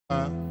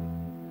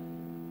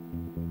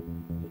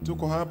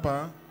Tuko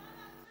hapa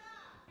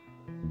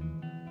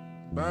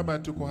Baba,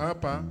 tuko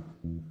hapa,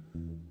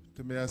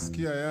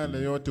 tumeyasikia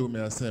yale yote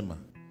umeyasema.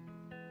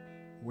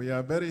 We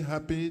are very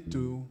happy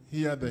to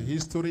hear the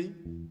history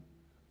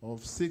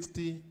of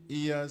 60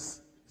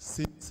 years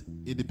since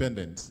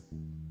independence.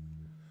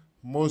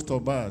 Most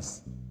of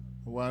us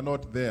were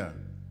not there,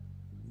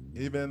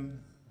 even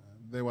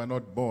they were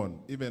not born,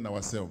 even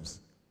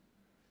ourselves.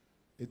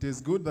 It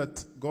is good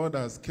that God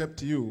has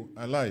kept you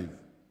alive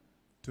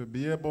to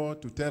be able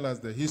to tell us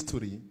the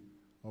history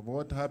of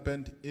what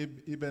happened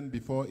even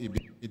before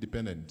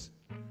independence.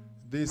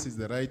 This is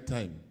the right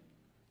time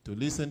to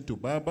listen to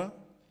Baba.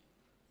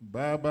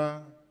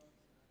 Baba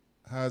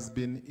has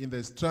been in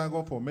the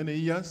struggle for many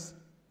years.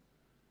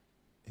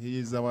 He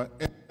is our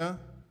elder,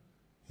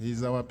 he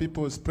is our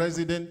people's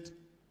president,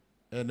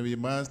 and we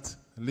must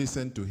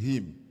listen to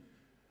him.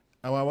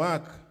 Our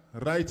work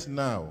right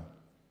now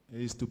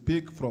is to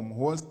pick from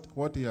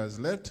what he has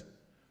left,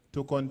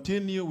 to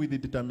continue with the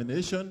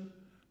determination,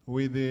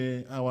 with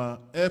our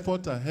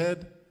effort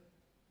ahead,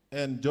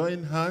 and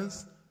join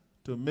hands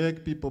to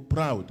make people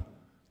proud,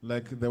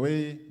 like the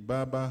way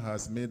Baba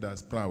has made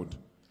us proud.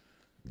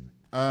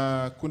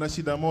 Kuna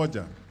shida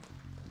moja.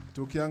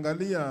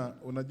 Tukiangalia,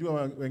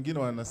 unajua wengine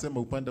wanasema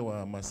upande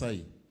wa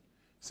Masai.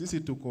 Sisi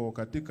tuko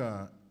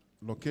katika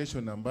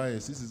location ambaye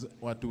sisi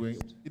watu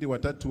ili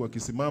watatu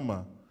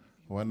wakisimama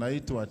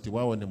wanaitwa ati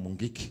wao ni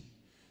Mungiki.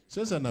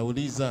 Sasa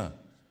nauliza,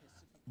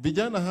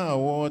 vijana hawa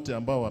wote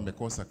ambao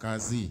wamekosa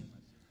kazi,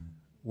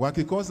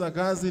 wakikosa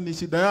kazi ni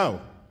shida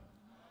yao?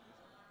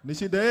 Ni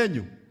shida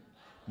yenu?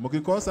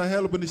 Mkikosa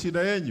help ni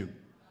shida yenu?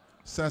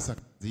 Sasa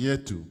kazi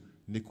yetu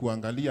ni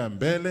kuangalia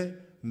mbele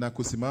na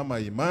kusimama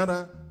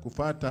imara,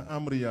 kufuata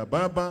amri ya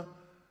Baba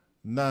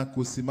na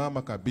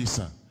kusimama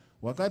kabisa.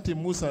 Wakati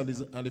Musa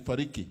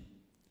alifariki,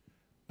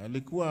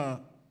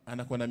 alikuwa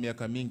anakuwa na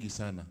miaka mingi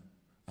sana,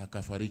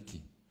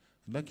 akafariki.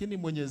 Lakini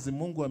Mwenyezi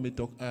Mungu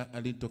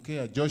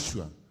alitokea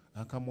Joshua,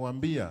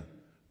 akamwambia,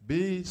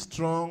 be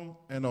strong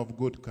and of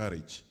good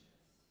courage.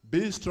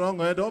 Be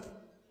strong and of,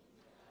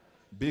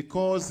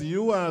 because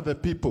you are the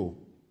people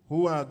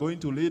who are going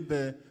to lead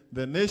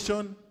the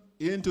nation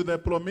into the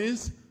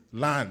promised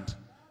land.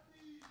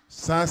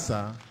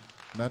 Sasa,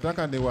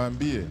 nataka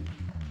niwaambie,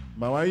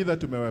 mawaidha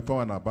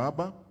tumepewa na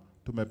Baba,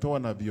 tumepewa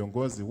na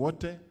viongozi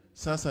wote.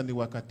 Sasa ni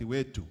wakati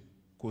wetu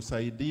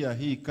kusaidia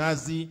hii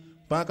kazi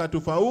mpaka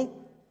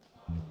tufau.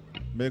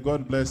 May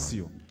God bless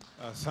you.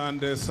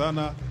 Asante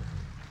sana.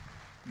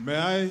 May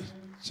I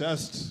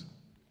just...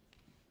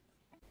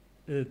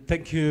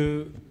 Thank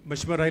you,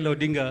 Mheshimiwa Raila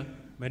Odinga.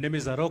 My name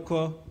is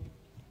Aroko.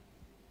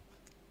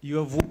 You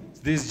have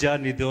walked this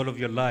journey the whole of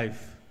your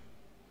life,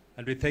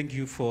 and we thank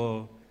you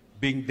for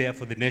being there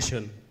for the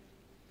nation.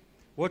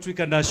 What we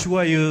can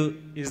assure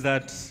you is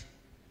that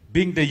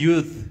being the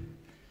youth,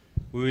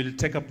 we will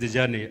take up the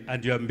journey,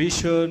 and your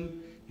mission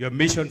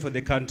for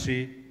the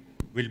country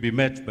will be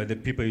met by the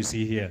people you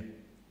see here.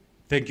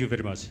 Thank you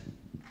very much.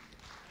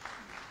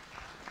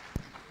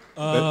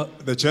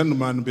 The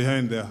gentleman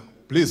behind there,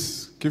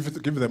 please give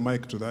the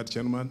mic to that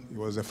gentleman. He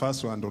was the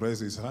first one to raise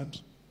his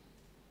hand.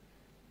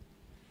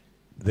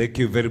 Thank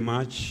you very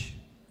much.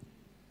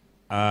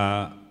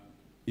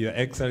 Your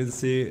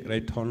Excellency,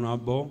 Right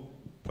Honorable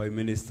Prime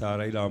Minister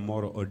Raila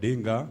Amolo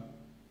Odinga,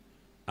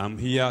 I'm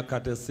here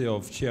courtesy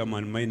of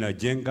Chairman Maina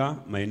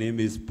Njenga. My name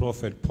is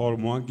Prophet Paul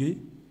Mwangi.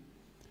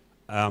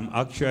 I'm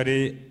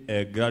actually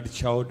a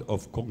grandchild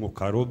of Congo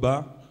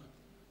Karuba,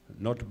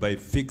 not by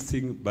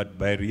fixing, but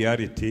by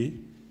reality.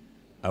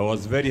 I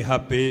was very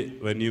happy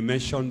when you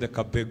mentioned the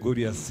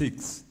Kapeguria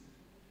 6.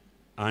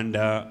 And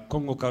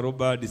Congo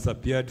Karuba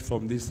disappeared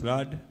from this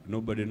land.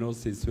 Nobody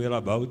knows his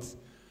whereabouts.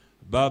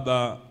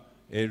 Baba,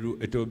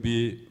 it will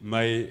be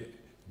my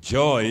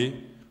joy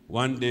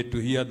one day to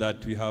hear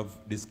that we have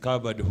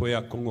discovered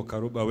where Congo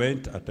Karuba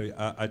went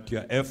at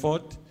your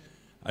effort.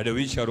 And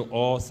we shall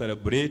all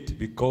celebrate,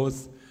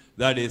 because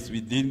that is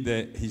within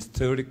the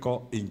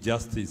historical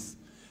injustice.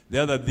 The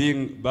other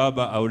thing,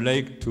 Baba, I would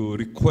like to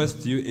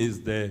request you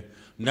is the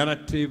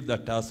narrative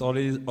that has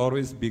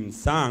always been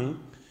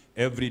sung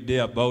every day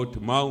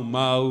about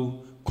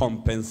Mau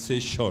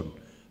compensation.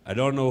 I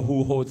don't know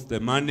who holds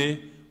the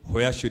money,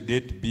 where should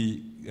it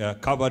be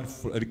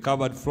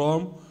recovered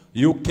from?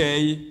 UK,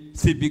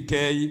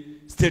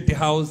 CBK, State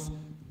House.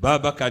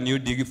 Baba, can you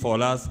dig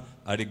for us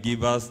and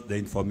give us the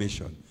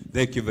information?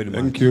 Thank you very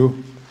much. Thank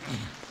you.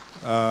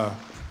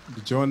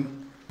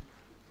 John?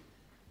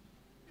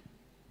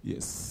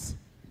 Yes.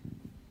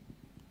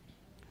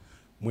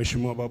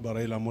 Mheshimiwa Baba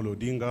Raila Amolo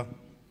Odinga,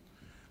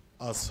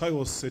 as I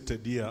was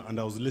seated here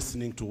and I was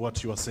listening to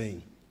what you are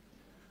saying,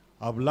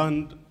 I've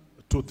learned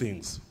two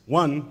things.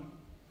 One,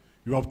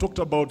 you have talked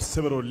about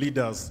several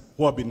leaders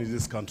who have been in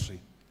this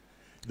country.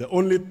 The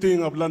only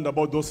thing I've learned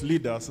about those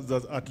leaders is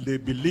that they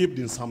believed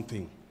in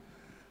something.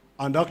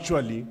 And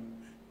actually,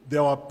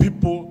 there are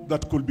people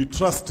that could be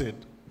trusted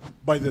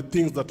by the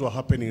things that were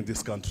happening in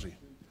this country.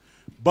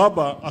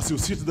 Baba, as you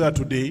sit there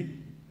today,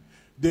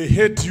 they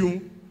hate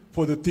you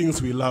for the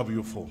things we love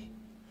you for.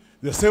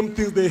 The same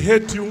things they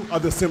hate you are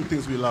the same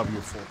things we love you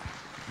for.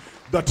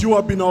 That you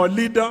have been our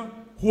leader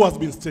who has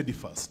been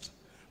steadfast.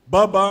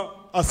 Baba,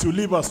 as you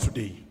leave us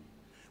today,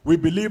 we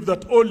believe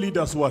that all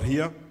leaders who are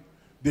here,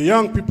 the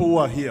young people who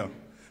are here,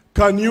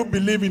 can you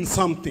believe in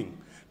something?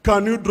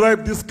 Can you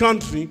drive this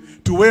country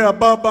to where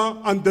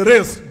Baba and the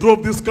rest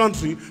drove this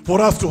country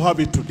for us to have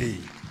it today?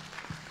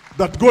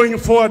 That going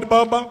forward,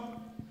 Baba,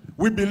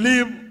 we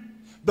believe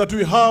that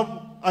we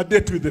have a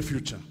date with the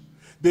future.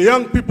 The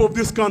young people of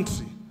this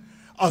country,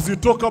 as we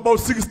talk about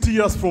 60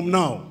 years from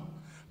now,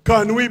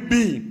 can we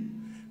be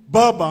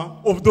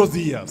Baba of those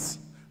years?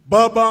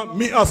 Baba,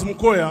 me as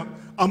Mkoya,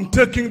 I'm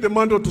taking the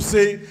mantle to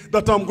say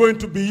that I'm going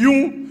to be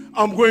you.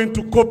 I'm going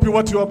to copy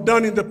what you have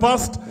done in the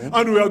past,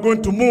 and we are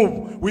going to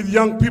move with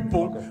young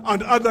people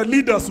and other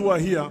leaders who are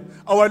here.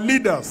 Our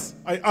leaders,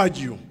 I urge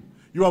you,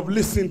 you have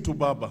listened to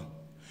Baba.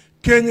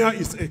 Kenya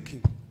is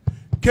aching.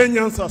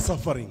 Kenyans are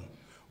suffering.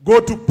 Go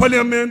to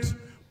parliament,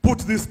 put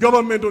this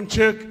government on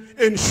check,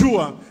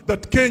 ensure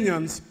that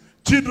Kenyans,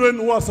 children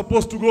who are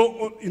supposed to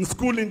go in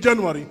school in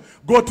January,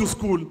 go to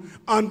school,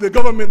 and the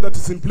government that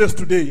is in place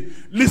today,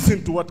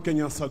 listen to what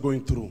Kenyans are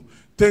going through.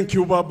 Thank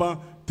you, Baba.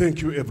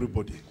 Thank you,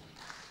 everybody.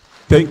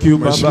 Thank you,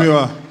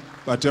 Baba.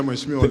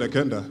 Mheshimiwa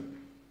Lekenda.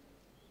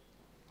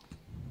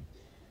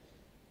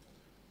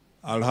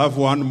 I'll have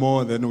one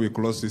more, then we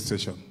close this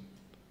session.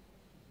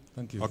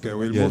 Thank you. Okay,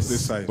 we'll move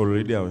this side.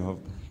 Already I have.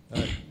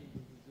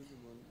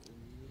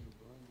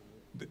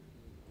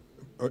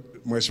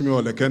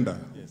 Mheshimiwa Lekenda,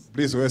 Yes.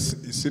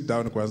 please sit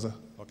down kwanza.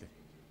 Okay.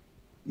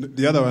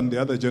 The other one, the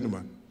other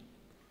gentleman.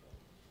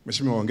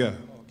 Mheshimiwa ongea.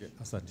 Okay.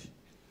 Asante.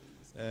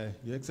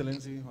 Your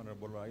Excellency,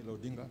 Honorable Raila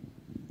Odinga,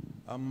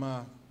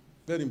 I'm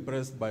very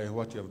impressed by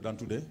what you have done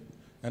today,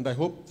 and I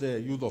hope the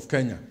youth of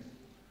Kenya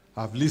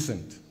have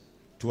listened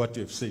to what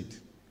you have said.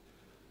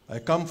 I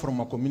come from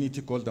a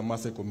community called the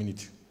Maasai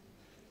community.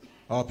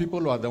 Our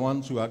people are the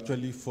ones who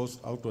actually forced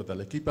out of the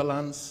Laikipia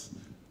lands,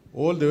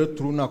 all the way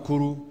through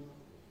Nakuru,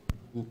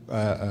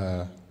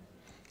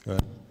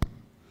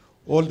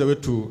 all the way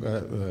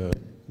to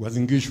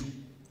Wazingishu.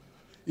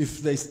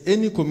 If there is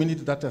any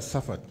community that has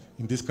suffered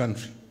in this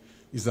country,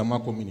 it's the Ma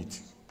community.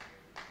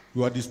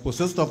 We are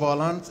dispossessed of our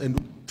lands and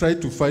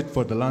tried to fight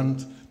for the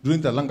land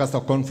during the Lancaster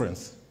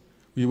conference.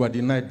 We were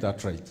denied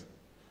that right.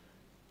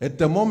 At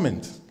the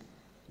moment,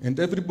 and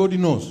everybody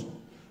knows,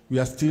 we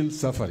are still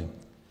suffering.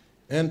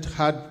 And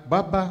had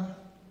Baba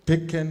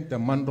taken the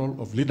mantle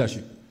of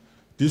leadership,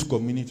 this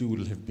community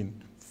would have been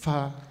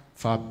far,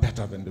 far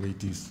better than the way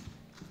it is.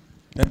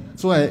 And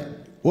so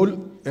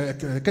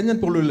Kenyan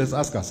people always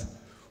ask us,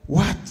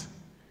 what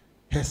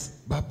has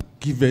Baba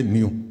given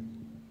you?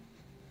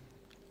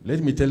 Let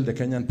me tell the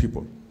Kenyan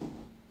people,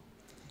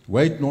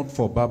 were it not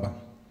for Baba,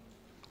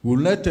 we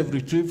would not have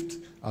retrieved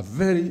a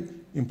very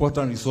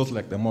important resource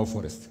like the Mau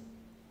forest.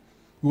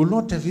 We would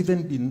not have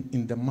even been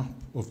in the map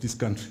of this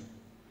country.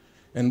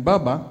 And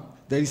Baba,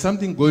 there is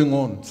something going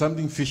on,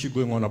 something fishy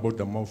going on about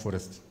the Mau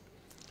forest.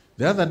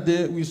 The other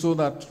day, we saw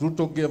that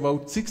Ruto gave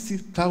out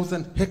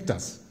 60,000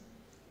 hectares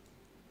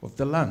of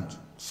the land,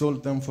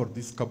 sold them for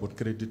this carbon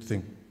credit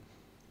thing.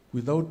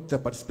 Without the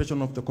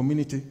participation of the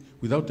community,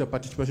 without the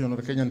participation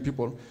of the Kenyan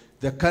people,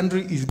 the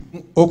country is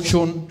being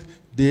auctioned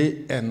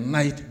day and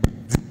night by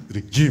this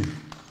regime.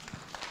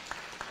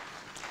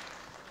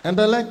 And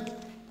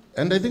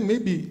I think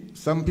maybe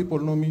some people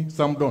know me,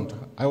 some don't.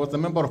 I was a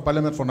member of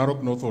parliament for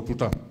Narok North for 2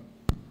 terms.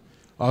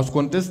 I was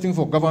contesting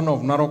for governor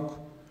of Narok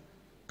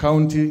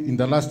County in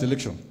the last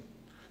election.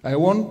 I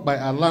won by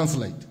a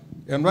landslide.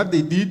 And what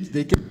they did,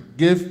 they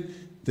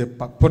gave the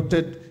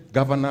purported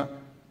governor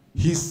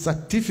his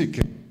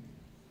certificate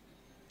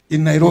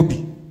in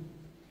Nairobi,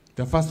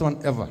 the first one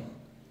ever.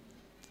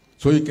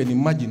 So you can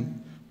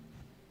imagine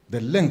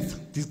the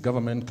length this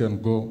government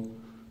can go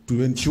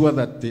to ensure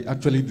that they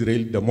actually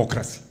derail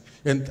democracy.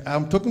 And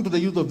I'm talking to the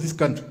youth of this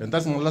country, and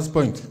that's my last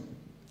point.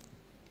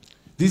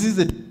 This is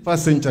the 21st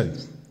century.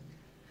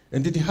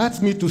 And it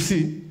hurts me to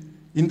see,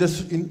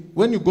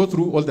 when you go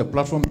through all the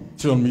platforms of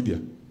social media,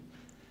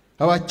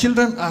 our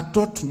children are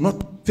taught not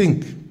to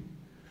think,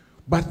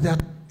 but they are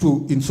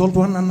to insult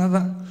one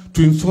another,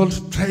 to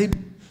insult tribe,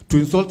 to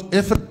insult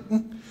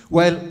everything,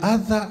 while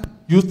other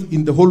youth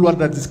in the whole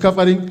world are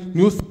discovering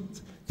new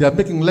things. They are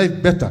making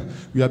life better.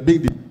 We are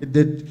being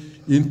divided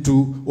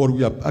into, or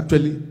we are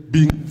actually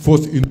being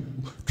forced into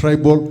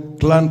tribal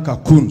clan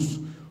cocoons.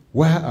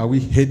 Where are we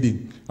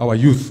heading our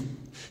youth?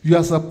 You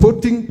are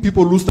supporting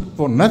people who stand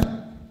for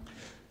nothing.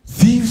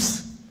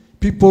 Thieves,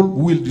 people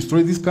who will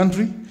destroy this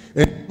country,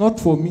 and not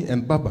for me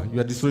and Baba, you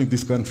are destroying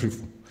this country.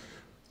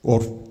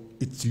 Or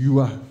it's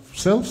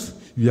yourselves,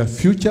 your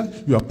future,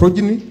 your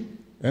progeny.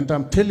 And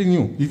I'm telling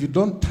you, if you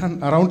don't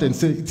turn around and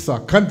say it's our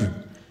country,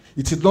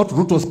 it is not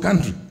Ruto's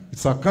country,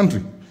 it's our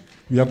country,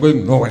 we are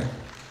going nowhere.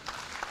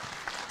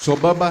 So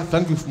Baba,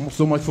 thank you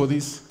so much for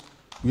this.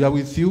 We are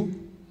with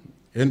you,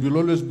 and we'll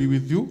always be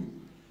with you.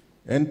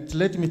 And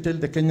let me tell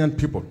the Kenyan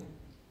people,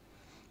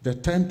 the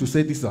time to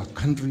say this is our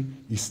country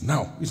is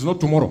now. It's not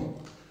tomorrow.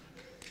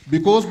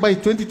 Because by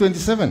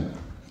 2027,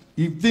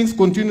 If things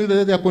continue the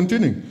way they are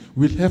continuing,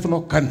 we'll have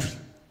no country.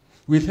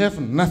 We'll have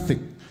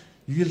nothing.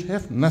 You will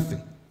have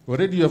nothing.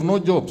 Already you have no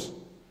jobs.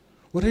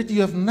 Already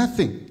you have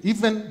nothing.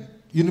 Even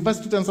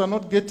university students are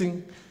not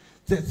getting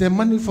the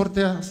money for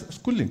their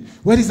schooling.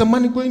 Where is the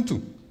money going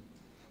to?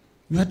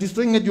 You are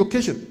destroying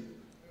education.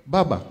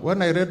 Baba,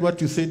 when I read what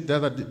you said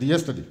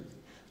yesterday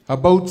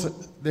about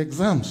the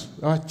exams,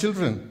 our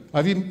children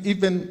are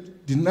even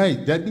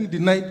denied. They are being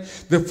denied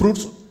the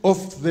fruits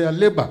of their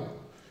labor,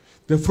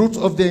 the fruits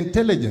of their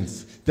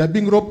intelligence. They are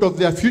being robbed of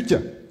their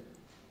future.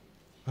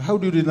 How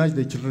do you deny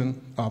the children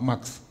our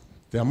marks?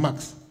 Their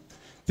marks.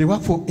 They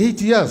work for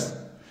 8 years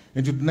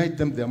and you deny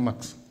them their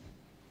marks.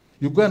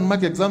 You go and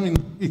mark exam in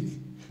a week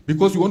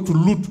because you want to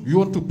loot, you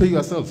want to pay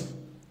yourself.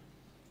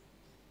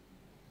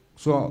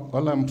 So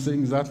all I'm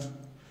saying is that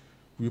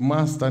we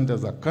must stand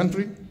as a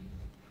country.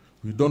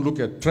 We don't look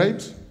at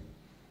tribes.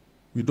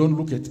 We don't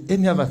look at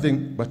any other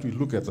thing, but we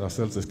look at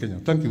ourselves as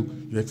Kenyans. Thank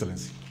you, Your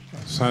Excellency.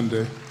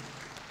 Sunday.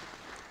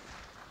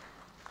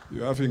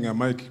 You're having a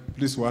mic.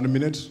 Please, 1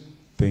 minute.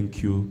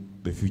 Thank you,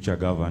 the future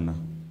governor.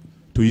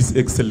 To His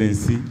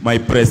Excellency, my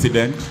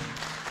president,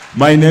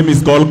 my name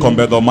is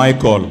Kombedo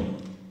Michael.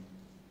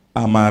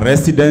 I'm a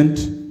resident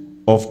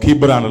of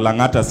Kibra and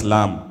Langata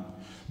Slum.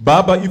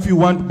 Baba, if you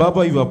want,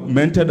 Baba, you have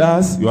mentored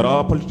us. You are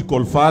our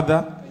political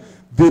father.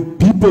 The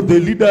people, the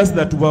leaders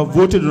that were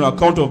voted on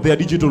account of their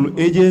digital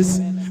ages,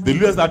 the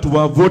leaders that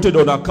were voted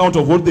on account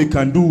of what they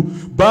can do,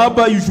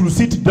 Baba, you should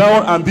sit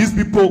down and these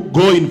people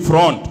go in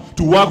front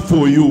to work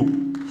for you.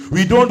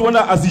 We don't want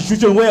a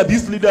situation where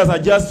these leaders are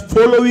just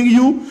following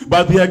you,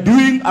 but they are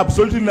doing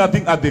absolutely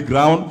nothing at the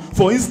ground.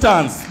 For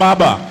instance,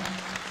 Baba,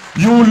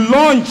 you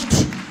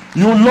launched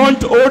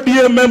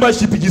ODM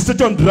membership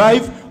registration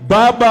drive.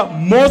 Baba,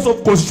 most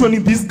of constitution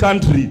in this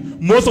country,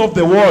 most of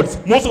the wards,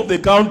 most of the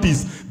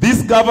counties,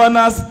 these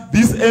governors,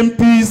 these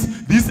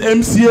MPs, these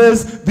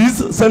MCAs,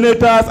 these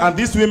senators, and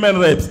these women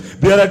reps,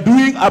 they are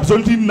doing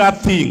absolutely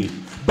nothing.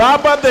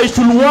 Baba, they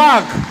should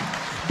work.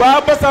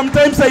 Baba,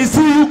 sometimes I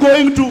see you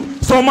going to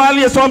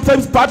Somalia,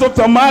 sometimes part of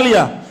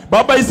Somalia.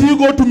 Baba, I see you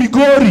go to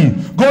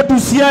Migori, go to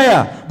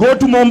Siaya, go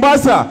to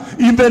Mombasa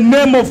in the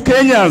name of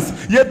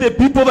Kenyans. Yet the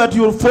people that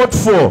you fought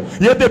for,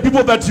 yet the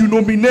people that you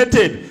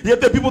nominated,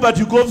 yet the people that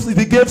you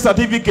gave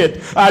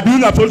certificate are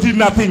doing absolutely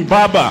nothing,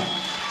 Baba.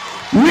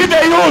 We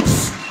the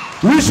youths,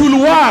 we should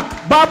work.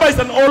 Baba is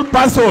an old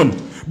person.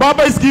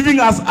 Baba is giving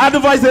us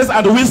advices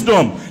and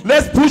wisdom.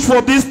 Let's push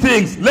for these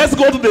things. Let's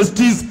go to the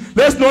streets.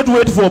 Let's not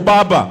wait for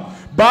Baba.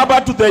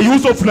 Baba, to the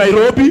youth of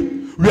Nairobi,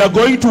 we are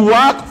going to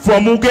work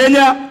from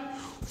Ugenya,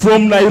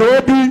 from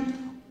Nairobi,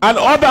 and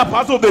other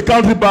parts of the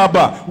country,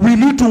 Baba. We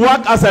need to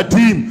work as a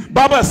team.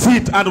 Baba,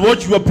 sit and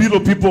watch your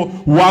people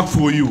work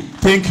for you.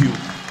 Thank you.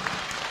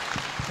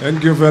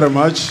 Thank you very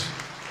much.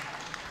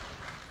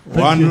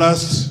 One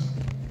last.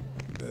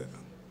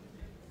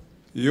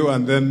 You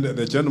and then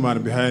the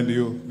gentleman behind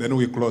you, then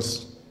we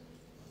close.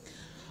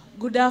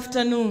 Good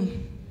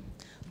afternoon.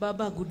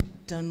 Baba, good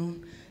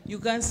afternoon. You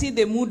can see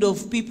the mood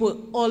of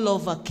people all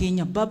over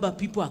Kenya. Baba,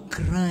 people are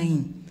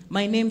crying.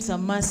 My name's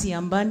Amasi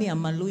Ambani.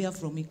 I'm a lawyer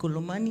from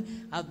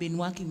Ikolomani. I've been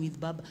working with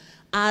Baba.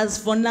 As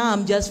for now,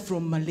 I'm just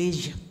from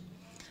Malaysia.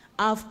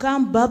 I've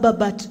come, Baba,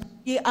 but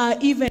we are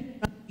even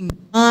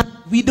crying.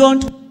 We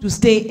don't want to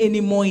stay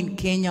anymore in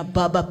Kenya,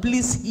 Baba.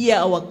 Please hear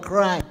our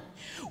cry.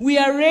 We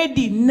are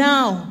ready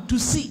now to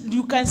see.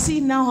 You can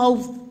see now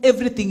how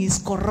everything is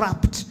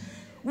corrupt.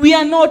 We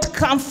are not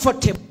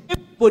comfortable.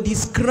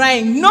 Everybody's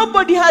crying.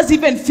 Nobody has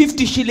even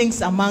 50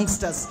 shillings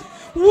amongst us.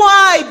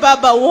 Why,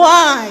 Baba?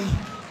 Why?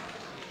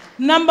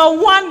 Number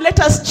one, let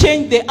us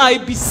change the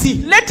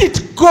IBC. Let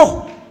it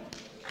go.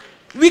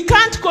 We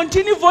can't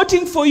continue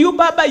voting for you,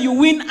 Baba. You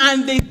win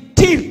and they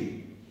steal.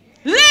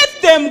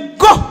 Let them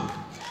go.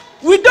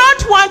 We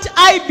don't want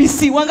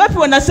IBC. Wangapi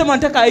wanasema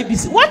wanataka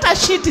IBC? What a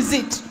shit is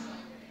it?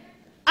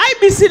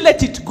 IBC,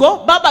 let it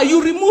go. Baba,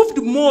 you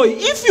removed Moi.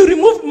 If you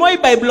removed Moi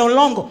by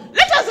Blonlongo,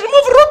 let us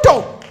remove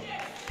Ruto.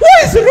 Who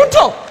is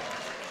Ruto?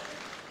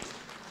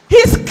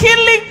 He's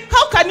killing.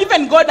 How can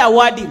even God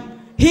award him?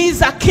 He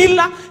is a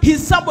killer.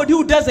 He's somebody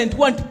who doesn't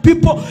want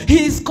people.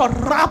 He is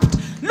corrupt.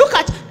 Look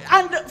at,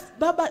 and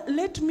Baba,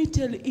 let me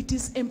tell you, it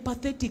is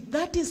empathetic.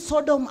 That is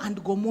Sodom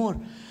and Gomorrah.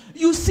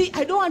 You see,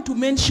 I don't want to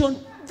mention,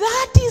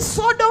 that is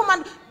Sodom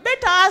and,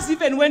 better us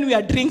even when we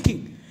are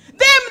drinking.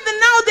 Them,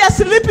 now they are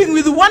sleeping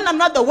with one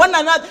another.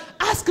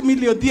 Ask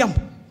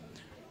Miliodium.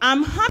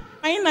 I'm happy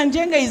Maina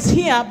Njenga is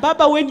here.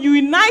 Baba, when you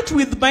unite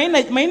with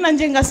Maina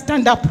Njenga,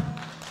 stand up.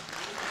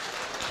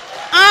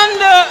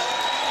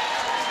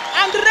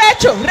 And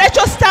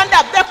Rachel, stand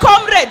up. The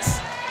comrades,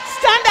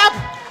 stand up.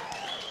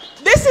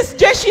 This is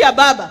Jeshia,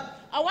 Baba.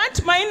 I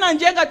want Maina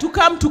Njenga to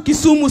come to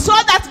Kisumu so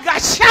that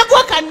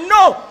Gachagua can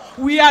know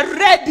we are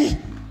ready.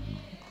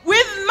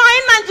 With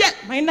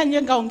Maina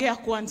Njenga, ongea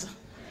kwanza.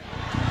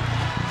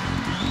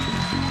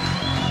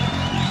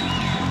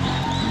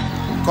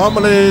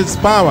 Comrades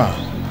power.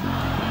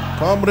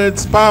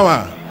 Comrades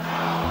power.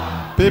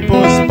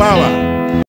 People's power.